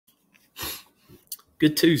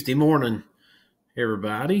Good Tuesday morning,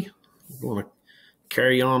 everybody. We're going to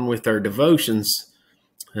carry on with our devotions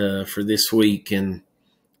for this week. And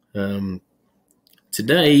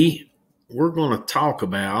today we're going to talk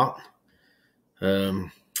about, I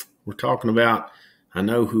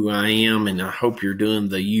know who I am, and I hope you're doing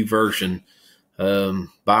the YouVersion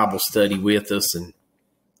Bible study with us.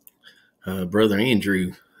 And Brother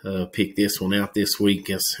Andrew picked this one out this week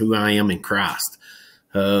as who I am in Christ.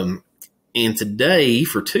 And today,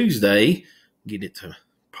 for Tuesday, get it to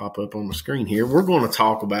pop up on the screen here, we're going to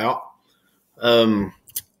talk about I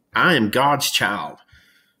am God's child.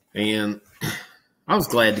 And I was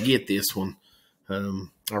glad to get this one. I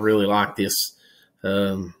really like this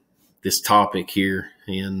topic here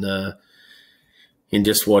and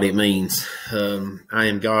just what it means. I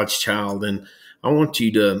am God's child. And I want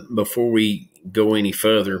you to, before we go any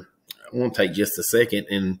further, I want to take just a second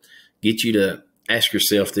and get you to ask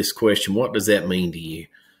yourself this question: what does that mean to you?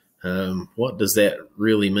 What does that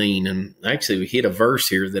really mean? And actually, we hit a verse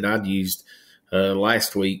here that I'd used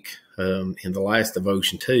last week in the last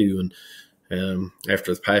devotion too. And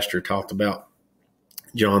after the pastor talked about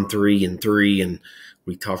John 3:3, and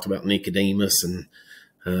we talked about Nicodemus and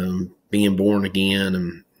being born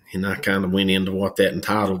again, and I kind of went into what that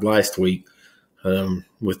entitled last week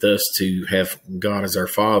with us to have God as our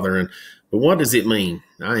Father. But what does it mean?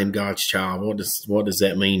 I am God's child. What does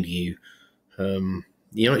that mean to you?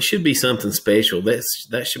 It should be something special.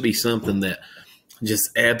 That should be something that just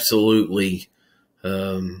absolutely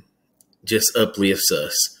just uplifts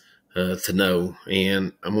us to know.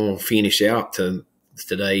 And I'm going to finish out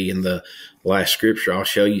today in the last scripture. I'll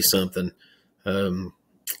show you something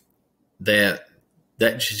that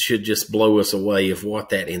should just blow us away of what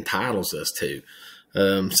that entitles us to.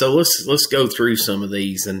 So let's go through some of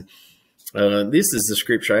these. And this is the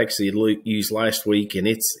scripture I actually used last week, and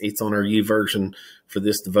it's on our YouVersion for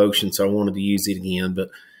this devotion, so I wanted to use it again.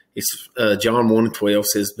 But it's John 1:12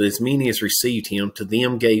 says, "But as many as received him, to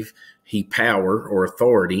them gave he power," or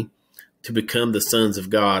authority, "to become the sons of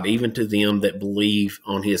God, even to them that believe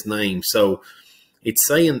on his name." So it's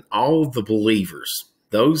saying all the believers,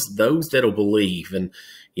 those that'll believe. And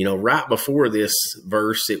right before this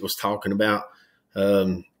verse, it was talking about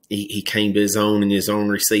he came to his own, and his own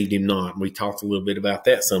received him not. We talked a little bit about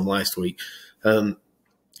that some last week.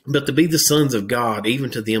 But to be the sons of God, even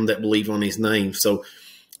to them that believe on his name. So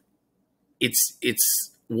it's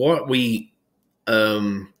what we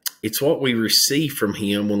receive from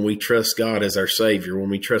him when we trust God as our Savior, when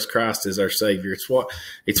we trust Christ as our Savior. It's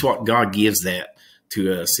what God gives that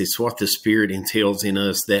to us. It's what the Spirit entails in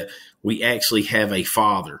us, that we actually have a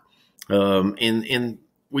Father. And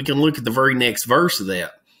we can look at the very next verse of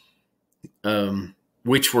that.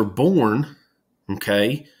 Which were born,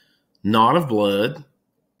 not of blood,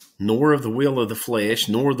 nor of the will of the flesh,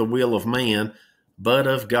 nor the will of man, but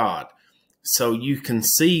of God. So you can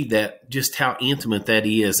see that just how intimate that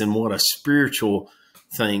is, and what a spiritual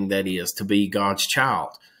thing that is to be God's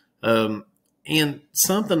child. And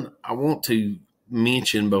something I want to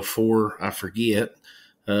mention before I forget,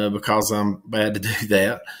 because I'm bad to do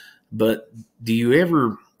that. But do you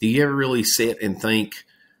ever really sit and think,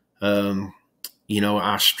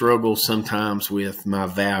 I struggle sometimes with my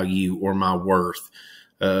value or my worth.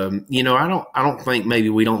 I don't think maybe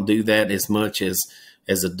we don't do that as much as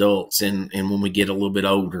adults. And when we get a little bit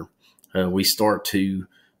older, we start to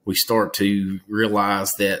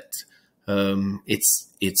realize that,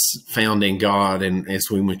 it's found in God. And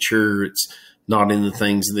as we mature, it's not in the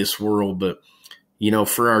things of this world. But,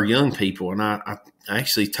 for our young people, and I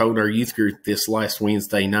actually told our youth group this last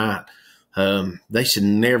Wednesday night, they should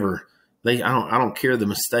never, I don't care the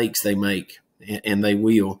mistakes they make, and they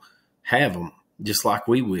will have them just like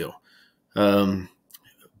we will.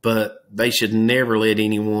 But they should never let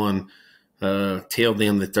anyone tell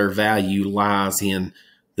them that their value lies in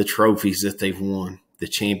the trophies that they've won, the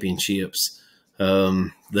championships,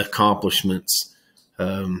 the accomplishments.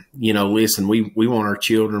 Listen, we want our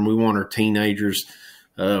children, we want our teenagers,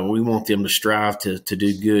 we want them to strive to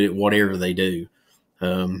do good at whatever they do.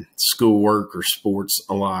 Schoolwork or sports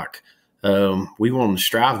alike. We want them to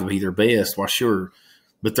strive to be their best, why sure.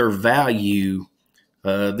 But their value,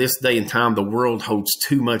 this day and time, the world holds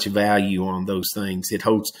too much value on those things. It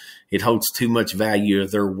holds too much value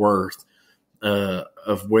of their worth,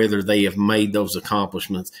 of whether they have made those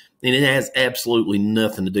accomplishments. And it has absolutely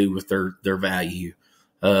nothing to do with their value.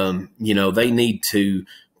 They need to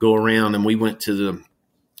go around, and we went to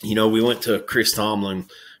a Chris Tomlin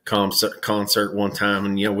concert one time,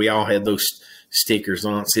 and we all had those stickers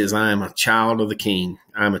on it. Says, "I am a child of the King.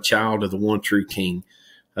 I'm a child of the one true King."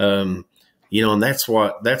 And that's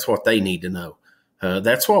what they need to know.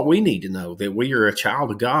 That's what we need to know, that we are a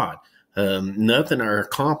child of God. Nothing, our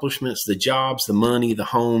accomplishments, the jobs, the money, the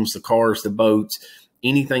homes, the cars, the boats,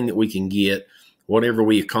 anything that we can get, whatever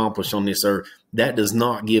we accomplish on this earth, that does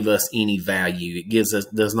not give us any value.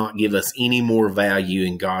 It does not give us any more value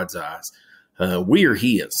in God's eyes. We are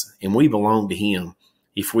His, and we belong to Him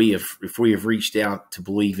if we have reached out to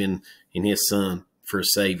believe in His Son for a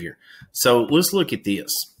Savior. So let's look at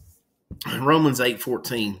this. Romans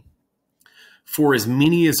 8:14. For as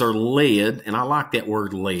many as are led, and I like that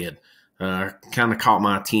word led, kind of caught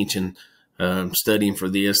my attention studying for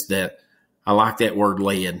this, that I like that word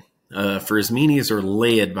led. For as many as are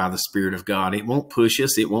led by the Spirit of God, it won't push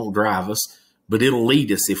us, it won't drive us, but it'll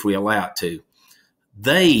lead us if we allow it to.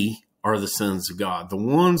 They are the sons of God. The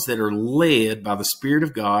ones that are led by the Spirit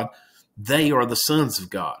of God, they are the sons of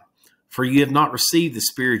God. For you have not received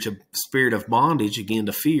the spirit of bondage again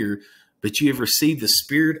to fear, but you have received the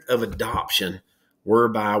spirit of adoption,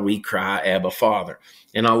 whereby we cry, Abba, Father.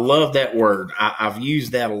 And I love that word. I've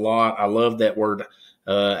used that a lot. I love that word,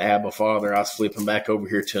 Abba, Father. I was flipping back over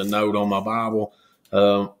here to a note on my Bible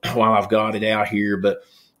while I've got it out here. But,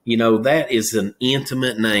 you know, that is an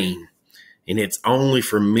intimate name, and it's only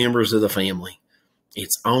for members of the family.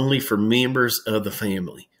 It's only for members of the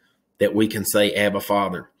family that we can say Abba,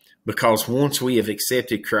 Father. Because once we have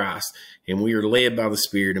accepted Christ and we are led by the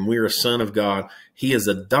Spirit and we are a son of God, He has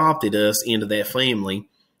adopted us into that family.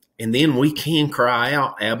 And then we can cry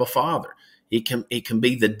out, Abba, Father. It can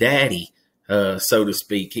be the daddy, so to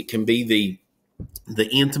speak. It can be the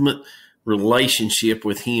intimate relationship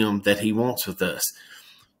with Him that He wants with us.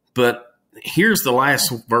 But here's the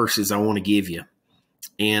last verses I want to give you.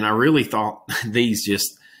 And I really thought these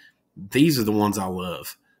are the ones I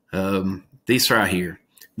love. These right here.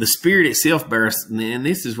 The Spirit itself bears, and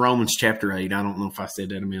this is Romans chapter 8. I don't know if I said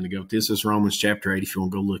that a minute ago. This is Romans chapter 8 if you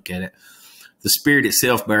want to go look at it. The Spirit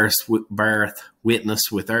itself beareth witness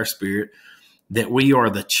with our spirit that we are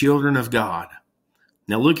the children of God.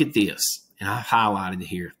 Now look at this, and I've highlighted it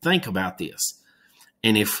here. Think about this.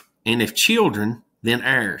 And if children, then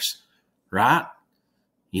heirs, right?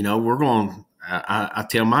 You know, I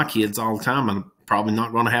tell my kids all the time, I'm probably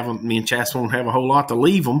not going to have them, me and Chas won't have a whole lot to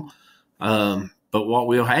leave them. But what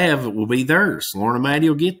we'll have will be theirs. Lauren and Maddie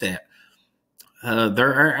will get that.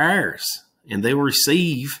 They're our heirs, and they will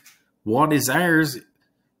receive what is ours.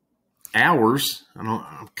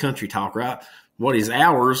 I'm country talk, right? What is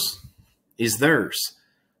ours is theirs.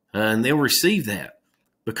 And they'll receive that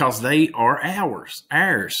because they are ours.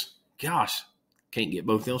 Gosh, can't get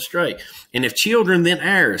both of them straight. And if children, then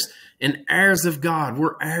heirs, and heirs of God.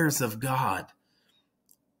 We're heirs of God.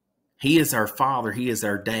 He is our Father. He is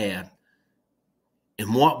our Dad.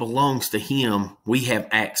 And what belongs to Him, we have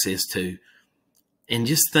access to. And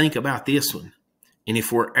just think about this one. And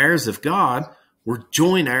if we're heirs of God, we're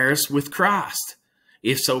joint heirs with Christ.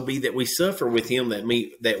 If so be that we suffer with Him,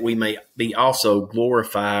 that we may be also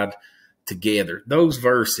glorified together. Those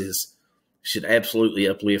verses should absolutely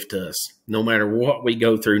uplift us, no matter what we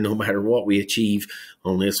go through, no matter what we achieve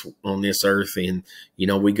on this earth. And, you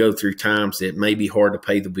know, we go through times that may be hard to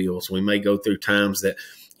pay the bills. We may go through times that,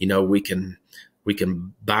 you know, we can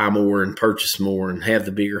buy more and purchase more and have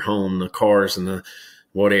the bigger home, the cars and the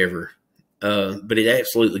whatever. But it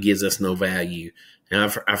absolutely gives us no value. And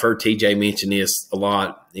I've heard TJ mention this a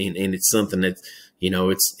lot, and it's something that, you know,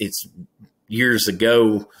 it's years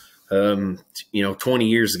ago, 20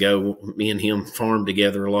 years ago, me and him farmed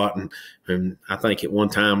together a lot. And I think at one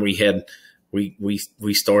time we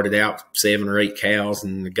started out 7 or 8 cows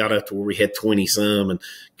and got up to where we had 20 some. And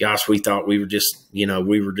gosh, we thought we were just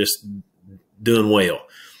doing well.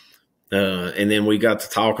 And then we got to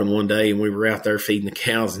talking one day, and we were out there feeding the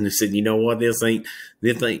cows, and they said, you know what, this ain't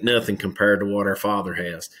nothing compared to what our Father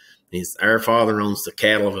has. Our Father owns the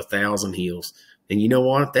cattle of 1,000 hills. And you know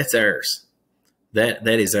what? That's ours. That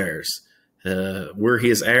is ours. We're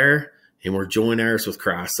His heir, and we're joint heirs with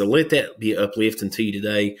Christ. So let that be uplifting to you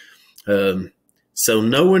today. So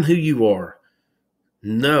knowing who you are,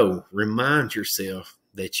 remind yourself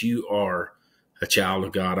that you are a child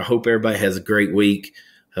of God. I hope everybody has a great week.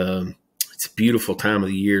 It's a beautiful time of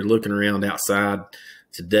the year. Looking around outside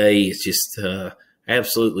today, it's just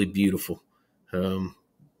absolutely beautiful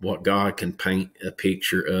what God can paint a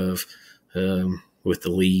picture of with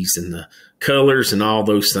the leaves and the colors and all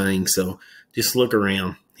those things. So just look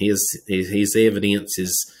around. His evidence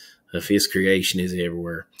of His creation is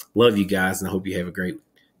everywhere. Love you guys, and I hope you have a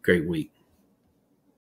great week.